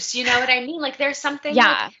questers? You know what I mean? Like, there's something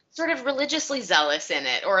like, sort of religiously zealous in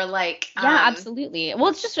it, or like, absolutely. Well,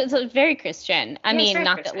 it's very Christian. I mean,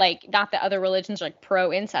 not that other religions are like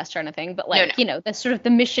pro incest or anything, but like, you know, the sort of the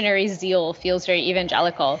missionary zeal feels very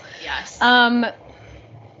evangelical. Yes.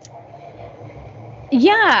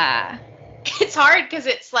 Yeah. It's hard because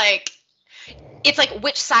it's like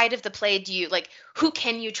which side of the play do you like? Who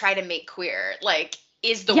can you try to make queer? Like,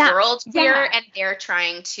 is the world queer and they're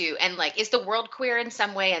trying to, and like, is the world queer in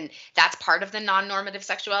some way and that's part of the non-normative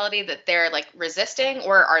sexuality that they're like resisting,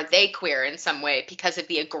 or are they queer in some way because of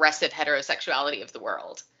the aggressive heterosexuality of the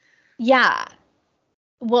world? Yeah.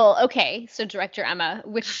 Well, okay. So director Emma,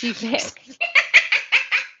 which do you pick?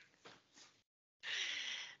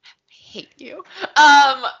 Hate you.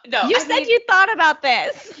 No. You said you thought about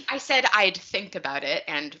this. I said I'd think about it,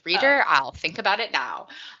 and reader, I'll think about it now.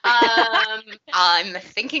 I'm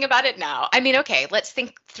thinking about it now. I mean, okay, let's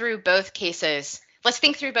think through both cases. Let's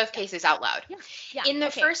think through both cases out loud. Yeah. In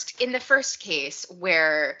the first case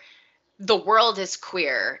where the world is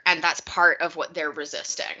queer and that's part of what they're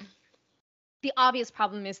resisting. The obvious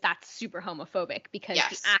problem is that's super homophobic because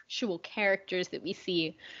the actual characters that we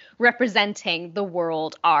see representing the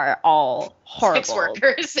world are all horrible. Sex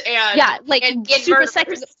workers and super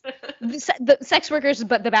the sex workers,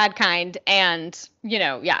 but the bad kind, and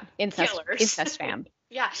incest fam.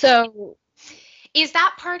 Yeah. So Is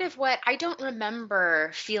that part of what I don't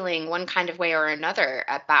remember feeling one kind of way or another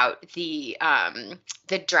about the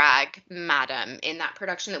drag madam in that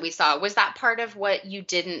production that we saw? Was that part of what you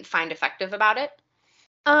didn't find effective about it?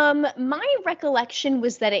 My recollection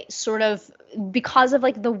was that it sort of, because of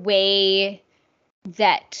like the way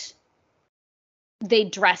that they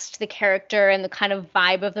dressed the character and the kind of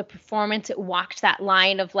vibe of the performance, it walked that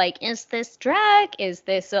line of like, is this drag? Is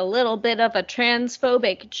this a little bit of a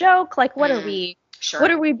transphobic joke? Like, what are we? Sure.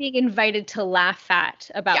 What are we being invited to laugh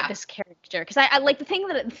at about this character? Because I like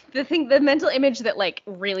the mental image that like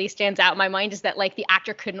really stands out in my mind is that like the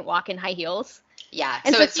actor couldn't walk in high heels. Yeah,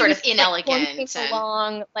 And so it's sort of like, inelegant.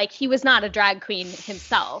 Along, like he was not a drag queen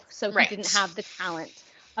himself, so he didn't Right. have the talent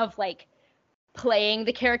of like playing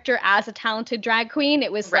the character as a talented drag queen.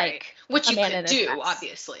 It was like which a you man could in a do, dress.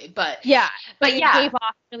 obviously, but yeah, but it yeah, gave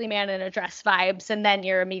off really man in a dress vibes, and then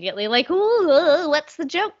you're immediately like, ooh, what's the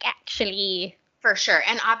joke actually? for sure.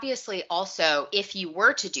 And obviously, also, if you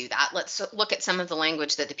were to do that, let's look at some of the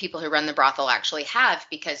language that the people who run the brothel actually have,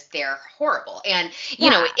 because they're horrible. And, you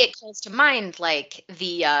know, it calls to mind like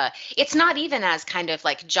it's not even as kind of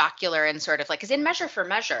like jocular and sort of like, because in Measure for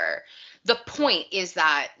Measure, the point is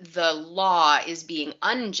that the law is being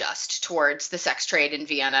unjust towards the sex trade in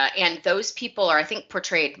Vienna, and those people are, I think,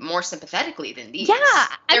 portrayed more sympathetically than these. Yeah, I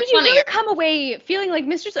mean, you really come away feeling like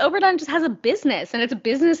Mistress Overdone just has a business, and it's a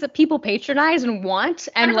business that people patronize and want,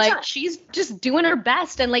 and 100%. like she's just doing her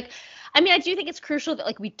best. And like, I mean, I do think it's crucial that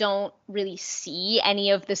like we don't really see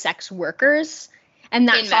any of the sex workers, and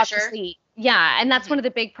that's obviously and that's one of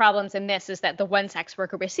the big problems in this, is that the one sex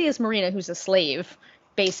worker we see is Marina, who's a slave.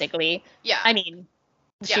 Basically. Yeah. I mean,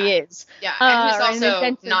 she is. Yeah. And who's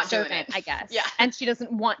also not servant, doing it, I guess. Yeah. And she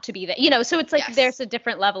doesn't want to be there. You know, so it's like there's a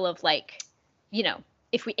different level of like, you know,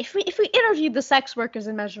 if we interviewed the sex workers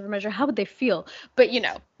in Measure for Measure, how would they feel? But you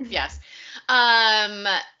know. Yes.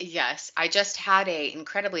 Yes. I just had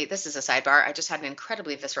this is a sidebar. I just had an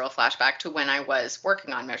incredibly visceral flashback to when I was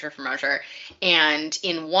working on Measure for Measure. And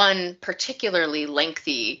in one particularly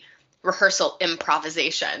lengthy rehearsal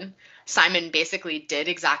improvisation, Simon basically did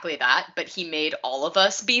exactly that, but he made all of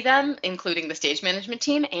us be them, including the stage management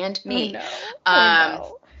team and me.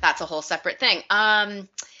 That's a whole separate thing.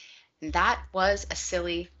 That was a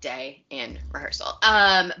silly day in rehearsal.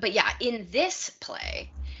 But yeah, in this play,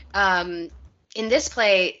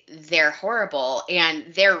 they're horrible,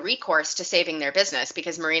 and their recourse to saving their business,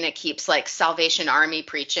 because Marina keeps like Salvation Army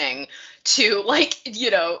preaching to like, you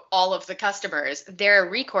know, all of the customers. Their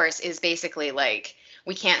recourse is basically like,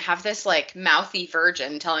 we can't have this like mouthy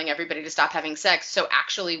virgin telling everybody to stop having sex, so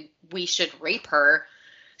actually we should rape her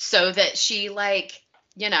so that she like,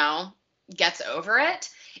 you know, gets over it.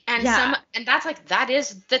 And and that's like, that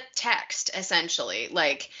is the text essentially,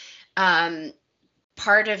 like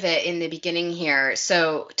part of it in the beginning here.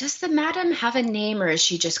 So does the madam have a name, or is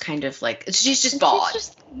she just kind of like, she's just bawd?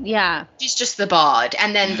 She's just the bawd.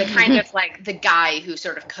 And then the kind of like the guy who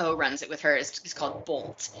sort of co-runs it with her is called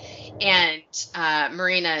Bolt. And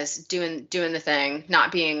Marina is doing the thing,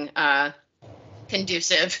 not being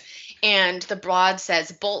conducive. And the broad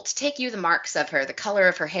says, Bolt, take you the marks of her, the color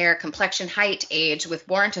of her hair, complexion, height, age, with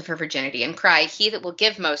warrant of her virginity, and cry, he that will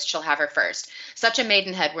give most shall have her first. Such a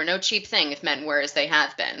maidenhead were no cheap thing if men were as they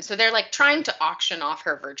have been. So they're like trying to auction off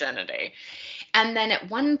her virginity. And then at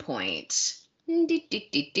one point,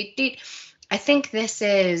 I think this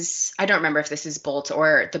is, I don't remember if this is Bolt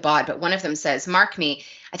or the bod, but one of them says, mark me,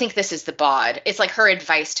 I think this is the bod. It's like her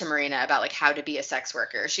advice to Marina about like how to be a sex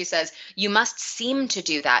worker. She says, you must seem to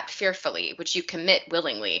do that fearfully, which you commit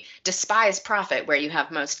willingly. Despise profit where you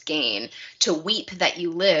have most gain. To weep that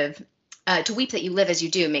you live as you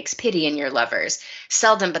do makes pity in your lovers.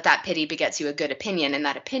 Seldom but that pity begets you a good opinion, and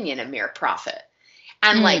that opinion a mere profit.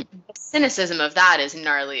 And like the cynicism of that is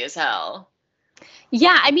gnarly as hell.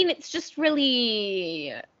 Yeah, I mean, it's just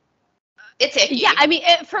really, it's icky. Yeah, I mean,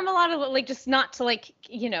 from a lot of like, just not to like,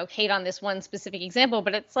 you know, hate on this one specific example,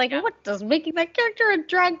 but it's like, what does making that character a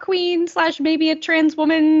drag queen / maybe a trans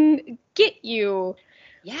woman get you?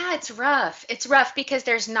 Yeah, it's rough. It's rough because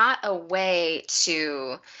there's not a way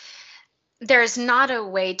to,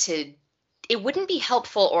 it wouldn't be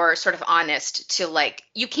helpful or sort of honest to like,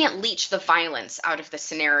 you can't leech the violence out of the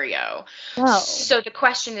scenario. Oh. So the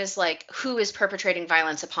question is like, who is perpetrating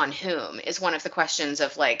violence upon whom is one of the questions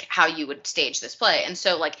of like how you would stage this play. And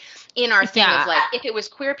so like in our thing of like, if it was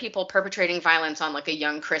queer people perpetrating violence on like a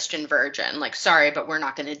young Christian virgin, like, sorry, but we're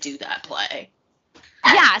not going to do that play.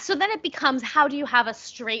 Yeah, so then it becomes, how do you have a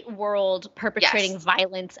straight world perpetrating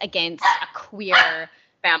violence against a queer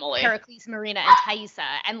family, Pericles, Marina, and Thaisa,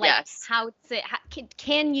 and like,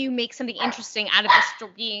 can you make something interesting out of this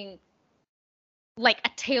being like a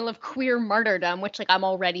tale of queer martyrdom, which like I'm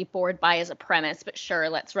already bored by as a premise, but sure,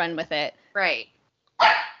 let's run with it. Right.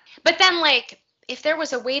 But then, like, if there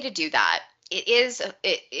was a way to do that, it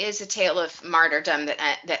is a tale of martyrdom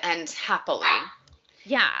that ends happily.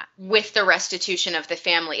 Yeah. With the restitution of the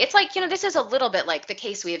family. It's like, this is a little bit like the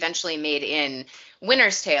case we eventually made in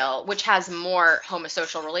Winter's Tale, which has more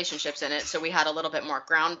homosocial relationships in it, so we had a little bit more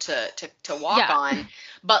ground to walk on.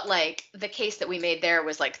 But like the case that we made there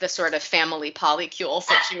was like the sort of family polycule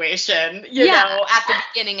situation, you know, at the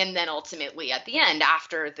beginning and then ultimately at the end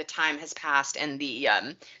after the time has passed and the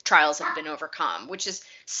trials have been overcome, which is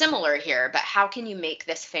similar here. But how can you make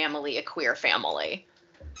this family a queer family?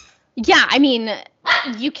 Yeah, I mean,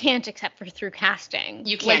 you can't except for through casting.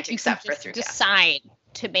 You can't except for through decide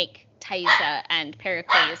to make Thaisa and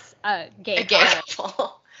Pericles a gay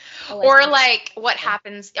couple. Or like what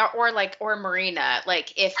happens, or Marina,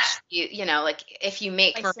 like if if you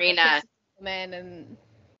make like Marina woman and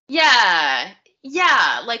I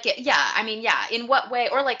mean, in what way?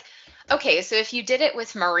 Or like, okay, so if you did it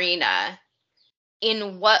with Marina,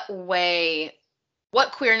 in what way,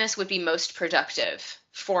 what queerness would be most productive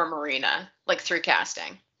for Marina, like through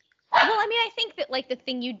casting? Well, I mean, I think that like the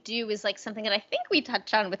thing you do is like something that I think we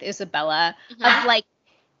touched on with Isabella, of like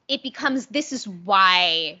it becomes, this is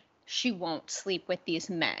why she won't sleep with these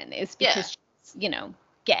men, is because she's,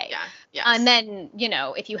 gay. Yeah. Yes. And then,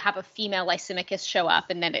 if you have a female Lysimachus show up,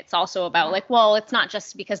 and then it's also about like, well, it's not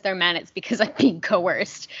just because they're men, it's because I'm being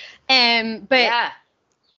coerced. But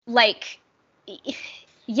like,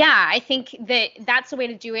 yeah, I think that that's a way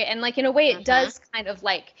to do it. And like, in a way, it does kind of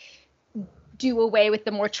like do away with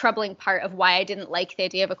the more troubling part of why I didn't like the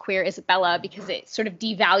idea of a queer Isabella, because it sort of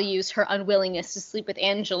devalues her unwillingness to sleep with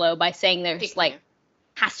Angelo by saying there's like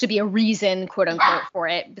has to be a reason, quote unquote, for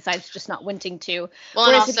it besides just not wanting to. Well,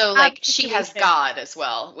 and also like she has God as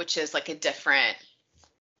well, which is like a different.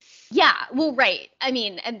 Yeah, well, right. I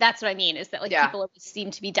mean, and that's what I mean is that like people always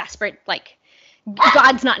seem to be desperate. Like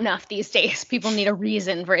God's not enough these days. People need a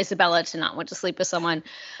reason for Isabella to not want to sleep with someone.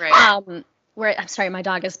 Right. Where I'm sorry, my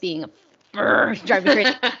dog is being drive me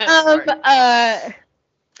crazy.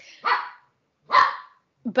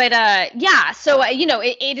 So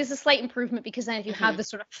it is a slight improvement, because then if you have the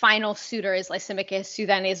sort of final suitor as Lysimachus, who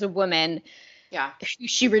then is a woman, who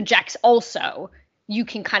she rejects also, you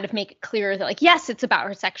can kind of make it clear that like, yes, it's about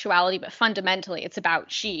her sexuality, but fundamentally it's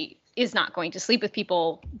about she is not going to sleep with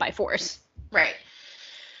people by force.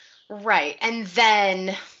 Right.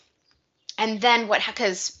 And then what,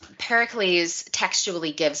 because Pericles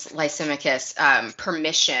textually gives Lysimachus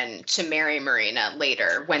permission to marry Marina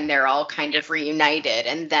later when they're all kind of reunited.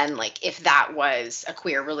 And then like, if that was a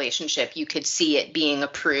queer relationship, you could see it being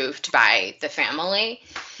approved by the family.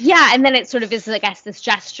 Yeah. And then it sort of is, I guess, this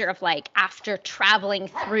gesture of like, after traveling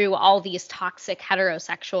through all these toxic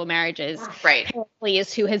heterosexual marriages,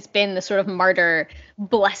 Pericles, who has been the sort of martyr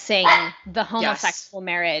blessing the homosexual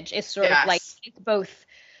marriage, is sort of like both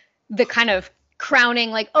the kind of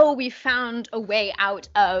crowning, like, oh, we found a way out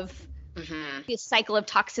of this cycle of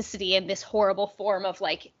toxicity and this horrible form of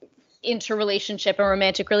like interrelationship and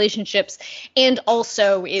romantic relationships, and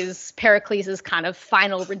also is Pericles' kind of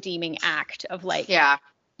final redeeming act of like,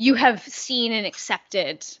 you have seen and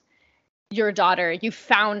accepted your daughter, you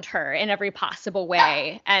found her in every possible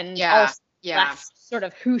way, and also that's sort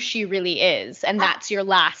of who she really is, and that's your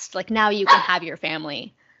last, like, now you can have your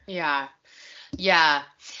family. Yeah.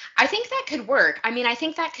 I think that could work. I mean, I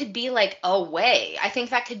think that could be like a way. I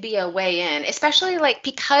think that could be a way in, especially like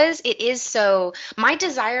because it is so, my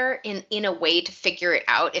desire in a way to figure it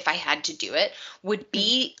out if I had to do it would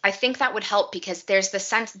be, I think that would help, because there's the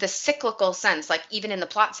cyclical sense, like even in the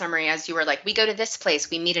plot summary, as you were like, we go to this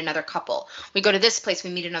place, we meet another couple. We go to this place,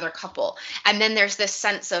 we meet another couple. And then there's this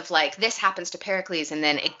sense of like, this happens to Pericles, and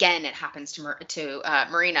then again, it happens to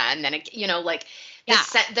Marina. And then,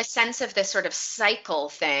 the sense of this sort of cycle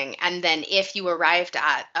thing. And then if you arrived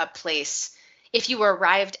at a place, if you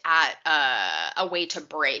arrived at a way to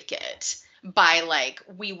break it by like,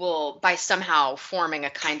 by somehow forming a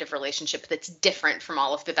kind of relationship that's different from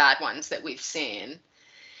all of the bad ones that we've seen.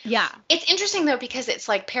 Yeah. It's interesting though, because it's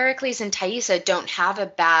like Pericles and Thaisa don't have a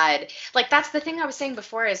bad, like, that's the thing I was saying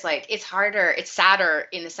before, is like, it's sadder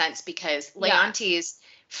in a sense, because Leontes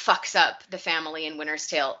fucks up the family in Winter's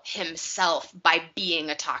Tale himself by being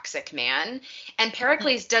a toxic man. And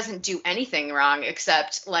Pericles doesn't do anything wrong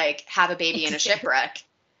except like have a baby in a shipwreck.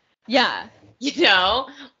 Yeah.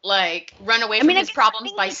 Like run away from his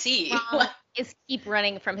problems by sea. Is keep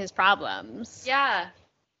running from his problems. Yeah.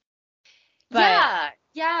 But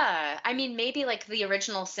Yeah, I mean, maybe like the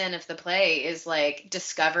original sin of the play is like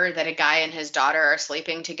discover that a guy and his daughter are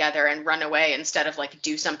sleeping together and run away instead of like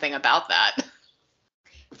do something about that.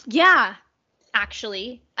 Yeah,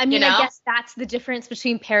 actually. I You mean, I know? guess that's the difference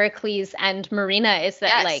between Pericles and Marina is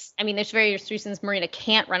that, like, Yes. I mean, there's various reasons Marina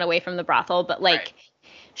can't run away from the brothel, but Right. like,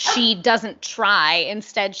 she doesn't try.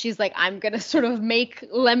 Instead, she's like, I'm gonna sort of make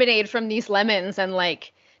lemonade from these lemons and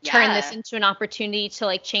like turn this Yeah. into an opportunity to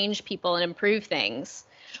like change people and improve things.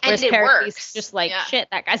 And Whereas it Pericles is works. just like, Yeah. shit,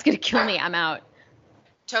 that guy's gonna kill me. I'm out.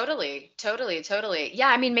 Totally, totally, totally. Yeah,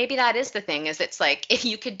 I mean, maybe that is the thing, is it's like if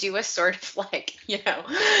you could do a sort of like,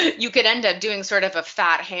 you could end up doing sort of a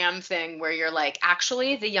fat ham thing where you're like,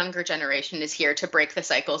 actually, the younger generation is here to break the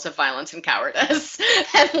cycles of violence and cowardice.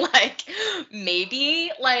 And like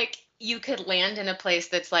maybe like you could land in a place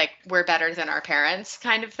that's like we're better than our parents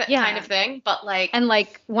kind of Yeah. thing, but like And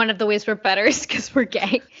like one of the ways we're better is because we're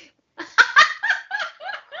gay.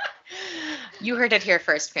 you heard it here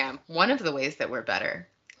first, Pam. One of the ways that we're better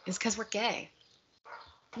is because we're gay.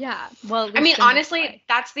 Yeah. Well, at I mean, least in this honestly, way.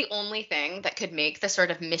 that's the only thing that could make the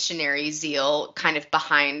sort of missionary zeal kind of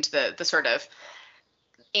behind the sort of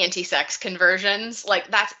anti-sex conversions. Like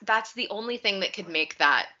that's the only thing that could make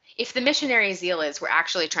that. If the missionary zeal is we're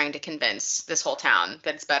actually trying to convince this whole town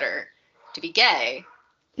that it's better to be gay,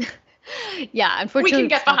 Yeah, we can unfortunately,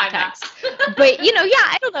 get it's not the behind that. text. But yeah,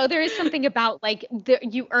 I don't know. There is something about like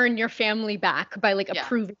you earn your family back by like Yeah.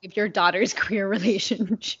 approving of your daughter's queer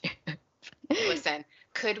relationship. Listen,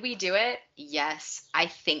 could we do it? Yes, I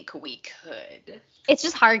think we could. It's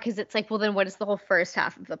just hard because it's like, well, then what is the whole first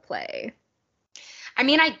half of the play? I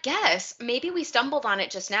mean, I guess maybe we stumbled on it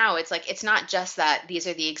just now. It's like it's not just that these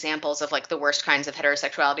are the examples of like the worst kinds of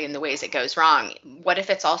heterosexuality and the ways it goes wrong. What if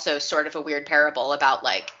it's also sort of a weird parable about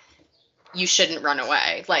like you shouldn't run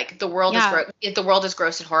away? Like Yeah, the world is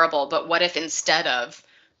gross and horrible, but what if instead of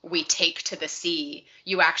we take to the sea,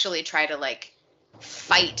 you actually try to like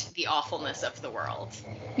fight the awfulness of the world?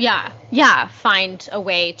 yeah. Find a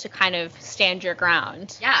way to kind of stand your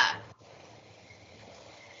ground. Yeah.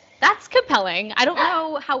 That's compelling. I don't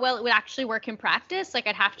know how well it would actually work in practice. Like,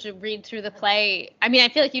 I'd have to read through the play. I mean, I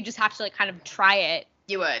feel like you just have to like kind of try it.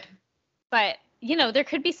 You would. But there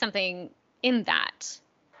could be something in that.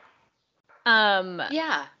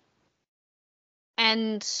 Yeah.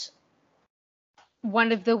 And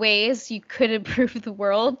one of the ways you could improve the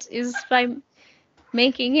world is by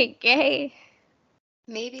making it gay.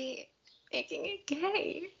 Maybe making it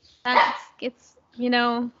gay.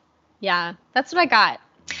 Yeah, that's what I got.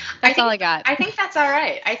 That's all I got. I think that's all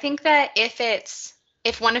right. I think that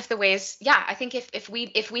if one of the ways, yeah, I think if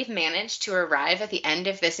we've managed to arrive at the end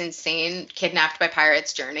of this insane kidnapped by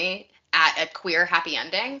pirates journey at a queer happy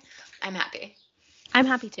ending, I'm happy. I'm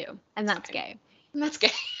happy too, and that's gay. And that's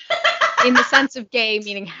gay. In the sense of gay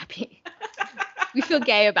meaning happy. We feel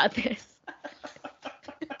gay about this.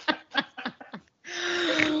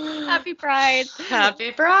 Happy Pride.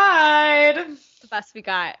 Happy Pride. The best we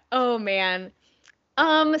got. Oh man.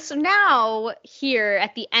 So now here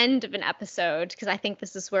at the end of an episode, because I think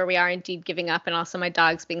this is where we are indeed giving up, and also my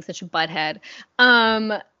dog's being such a butthead,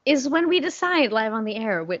 is when we decide live on the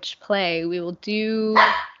air which play we will do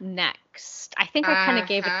next. I think I kind of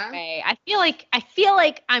gave it away. I feel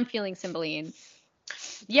like I'm feeling Cymbeline.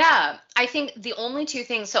 Yeah, I think the only two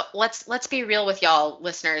things, so let's be real with y'all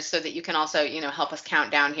listeners so that you can also, help us count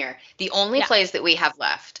down here. The only plays that we have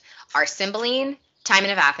left are Cymbeline, Timon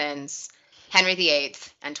of Athens, Henry VIII,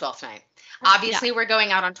 and Twelfth Night. Obviously, we're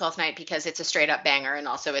going out on Twelfth Night because it's a straight up banger, and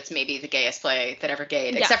also it's maybe the gayest play that ever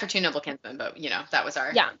gayed, except for Two Noble Kinsmen. But that was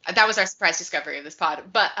our surprise discovery of this pod.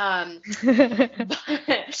 But but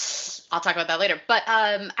I'll talk about that later. But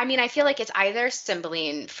I mean, I feel like it's either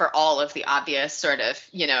Cymbeline for all of the obvious sort of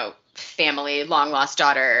family, long lost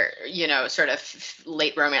daughter, sort of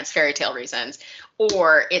late romance fairy tale reasons,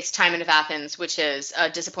 or it's Timon of Athens, which is a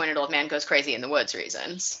disappointed old man goes crazy in the woods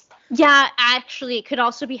reasons. Yeah, actually, it could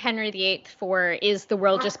also be Henry VIII for is the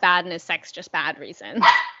world just bad and is sex just bad reason.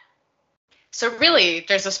 So really,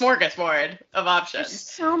 there's a smorgasbord of options. There's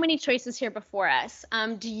so many choices here before us.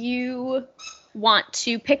 Do you want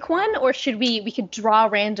to pick one, or should we could draw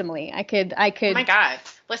randomly? I could. Oh my God.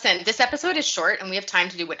 Listen, this episode is short and we have time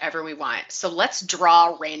to do whatever we want. So let's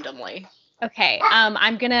draw randomly. Okay.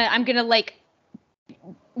 I'm gonna like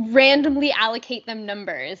randomly allocate them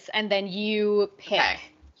numbers, and then you pick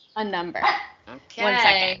a number. Okay. 1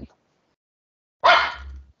 second.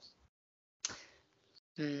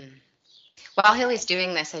 While Haley's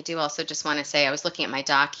doing this, I do also just want to say I was looking at my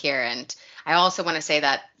doc here, and I also want to say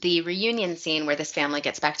that the reunion scene where this family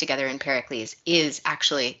gets back together in Pericles is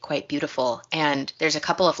actually quite beautiful. And there's a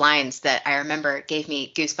couple of lines that I remember gave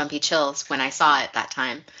me goosebumpy chills when I saw it that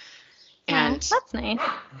time. And that's nice.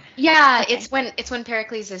 Yeah, okay. It's when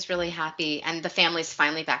Pericles is really happy and the family's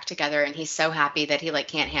finally back together and he's so happy that he like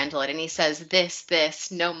can't handle it and he says,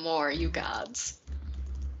 this, no more, you gods.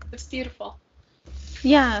 It's beautiful.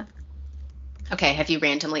 Yeah. Okay, have you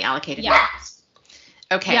randomly allocated? Yeah.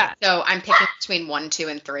 Okay, yeah. So I'm picking between 1, 2,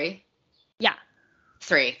 and 3. Yeah.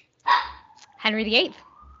 3. Henry VIII.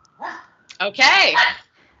 Okay.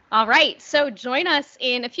 All right. So join us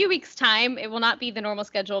in a few weeks' time. It will not be the normal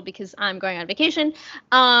schedule because I'm going on vacation.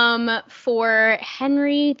 For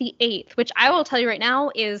Henry VIII, which I will tell you right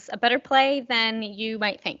now is a better play than you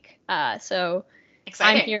might think. So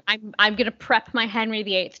exciting. I'm here. I'm going to prep my Henry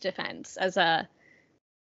VIII defense as a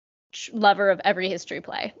lover of every history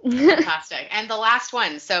play. Fantastic. And the last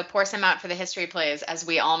one. So pour some out for the history plays as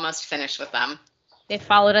we almost finish with them. They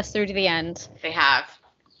followed us through to the end. They have.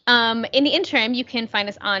 In the interim, you can find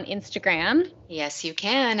us on Instagram. Yes, you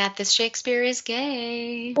can, at This Shakespeare is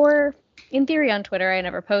Gay. Or, in theory, on Twitter. I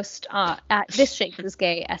never post. At This Shakespeare is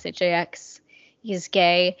Gay, SHAX is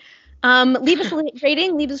gay. Leave us a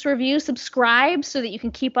rating, leave us a review, subscribe so that you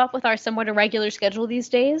can keep up with our somewhat irregular schedule these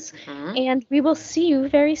days. Mm-hmm. And we will see you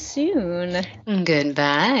very soon.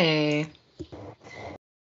 Goodbye.